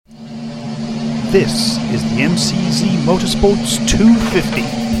This is the MCZ Motorsports 250.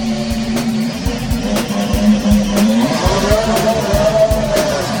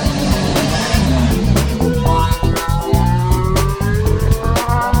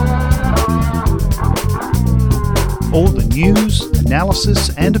 All the news,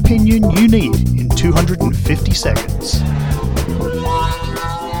 analysis and opinion you need in 250 seconds.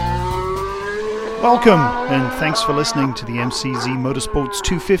 Welcome and thanks for listening to the MCZ Motorsports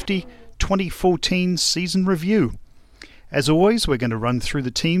 250 2014 season review. As always, we're going to run through the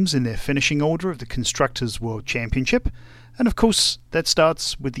teams in their finishing order of the Constructors' World Championship, and of course that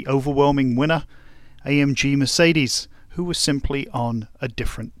starts with the overwhelming winner, AMG Mercedes, who was simply on a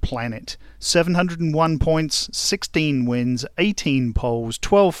different planet. 701 points, 16 wins, 18 poles,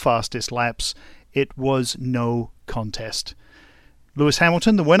 12 fastest laps. It was no contest. Lewis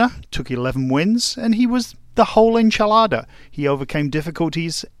Hamilton, the winner, took 11 wins, and he was the whole enchilada. He overcame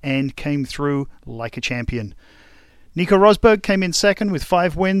difficulties and came through like a champion. Nico Rosberg came in second with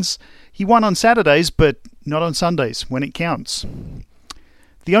 5 wins. He won on Saturdays, but not on Sundays, when it counts.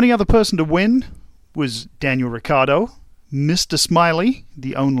 The only other person to win was Daniel Ricciardo, Mr. Smiley,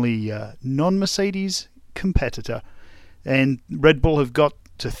 the only non-Mercedes competitor. And Red Bull have got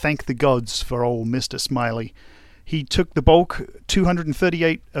to thank the gods for old Mr. Smiley. He took the bulk,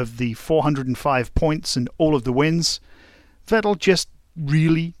 238 of the 405 points and all of the wins. Vettel just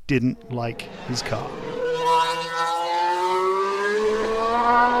really didn't like his car.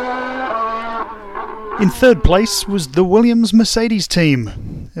 In third place was the Williams-Mercedes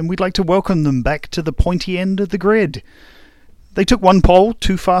team, and we'd like to welcome them back to the pointy end of the grid. They took 1 pole,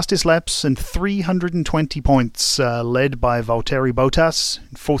 2 fastest laps, and 320 points, led by Valtteri Bottas,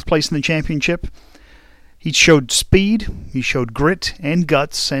 in 4th place in the championship. He showed speed, he showed grit and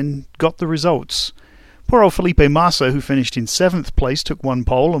guts, and got the results. Poor old Felipe Massa, who finished in 7th place, took 1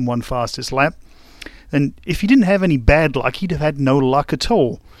 pole and 1 fastest lap. And if he didn't have any bad luck, he'd have had no luck at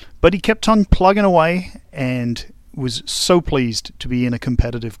all. But he kept on plugging away and was so pleased to be in a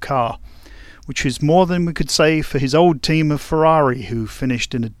competitive car, which is more than we could say for his old team of Ferrari, who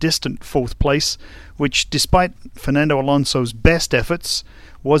finished in a distant 4th place, which, despite Fernando Alonso's best efforts,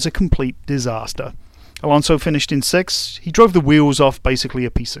 was a complete disaster. Alonso finished in 6th. He drove the wheels off basically a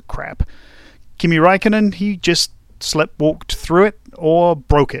piece of crap. Kimi Raikkonen, he just sleptwalked through it or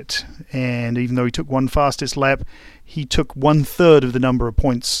broke it. And even though he took 1 fastest lap, he took 1/3 of the number of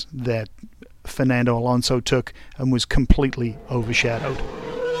points that Fernando Alonso took and was completely overshadowed.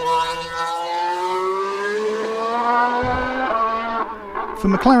 For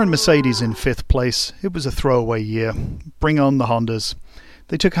McLaren Mercedes in 5th place, it was a throwaway year. Bring on the Hondas.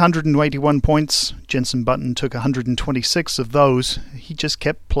 They took 181 points. Jenson Button took 126 of those. He just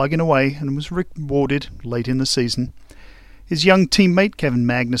kept plugging away and was rewarded late in the season. His young teammate Kevin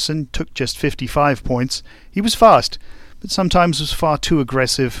Magnussen took just 55 points. He was fast, but sometimes was far too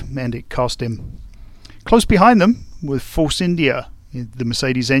aggressive, and it cost him. Close behind them was Force India, the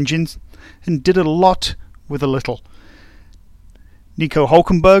Mercedes engines, and did a lot with a little. Nico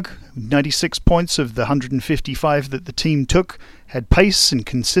Hülkenberg, 96 points of the 155 that the team took, had pace and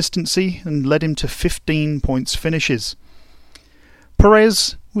consistency and led him to 15 points finishes.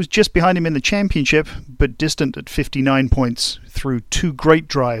 Perez was just behind him in the championship, but distant at 59 points through 2 great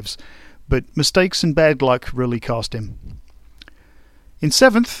drives, but mistakes and bad luck really cost him. In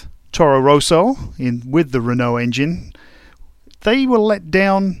 7th, Toro Rosso, with the Renault engine, they were let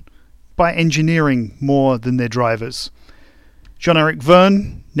down by engineering more than their drivers. Jean-Eric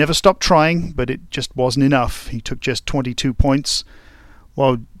Vergne never stopped trying, but it just wasn't enough. He took just 22 points,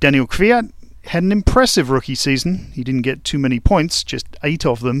 while Daniel Kvyat had an impressive rookie season. He didn't get too many points, just 8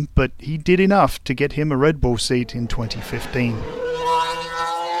 of them, but he did enough to get him a Red Bull seat in 2015.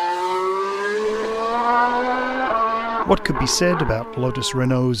 What could be said about Lotus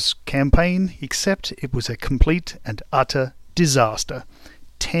Renault's campaign, except it was a complete and utter disaster.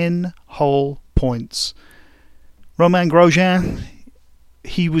 10 whole points. Romain Grosjean,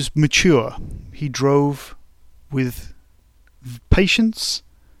 he was mature. He drove with patience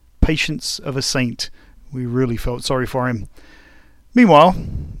of a saint. We really felt sorry for him. Meanwhile,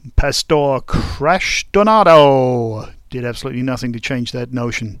 Pastor Crash Donato did absolutely nothing to change that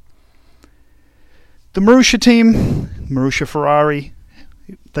notion. The Marussia team, Marussia Ferrari,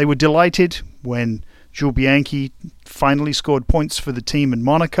 they were delighted when Jules Bianchi finally scored points for the team in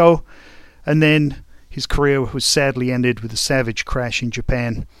Monaco, and then his career was sadly ended with a savage crash in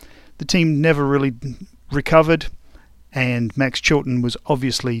Japan. The team never really recovered, and Max Chilton was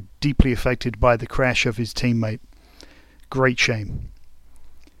obviously deeply affected by the crash of his teammate. Great shame.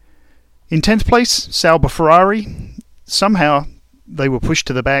 In 10th place, Sauber Ferrari. Somehow they were pushed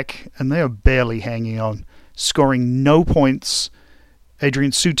to the back and they are barely hanging on, scoring no points.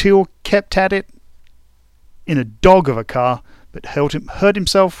 Adrian Sutil kept at it in a dog of a car, but hurt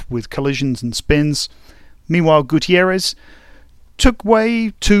himself with collisions and spins. Meanwhile, Gutierrez took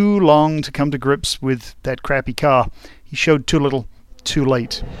way too long to come to grips with that crappy car. He showed too little, too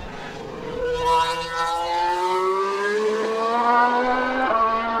late.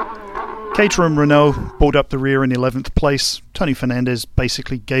 Caterham Renault brought up the rear in 11th place. Tony Fernandez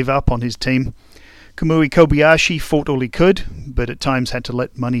basically gave up on his team. Kamui Kobayashi fought all he could, but at times had to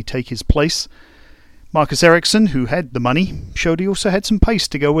let money take his place. Marcus Ericsson, who had the money, showed he also had some pace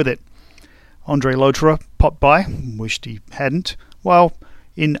to go with it. Andre Lotterer popped by, wished he hadn't, while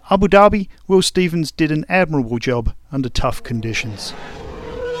in Abu Dhabi, Will Stevens did an admirable job under tough conditions.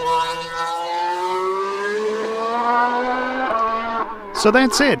 So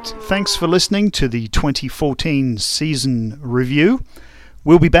that's it. Thanks for listening to the 2014 season review.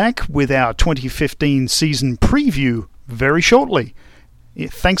 We'll be back with our 2015 season preview very shortly.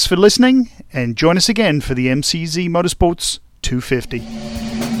 Thanks for listening, and join us again for the MCZ Motorsports 250.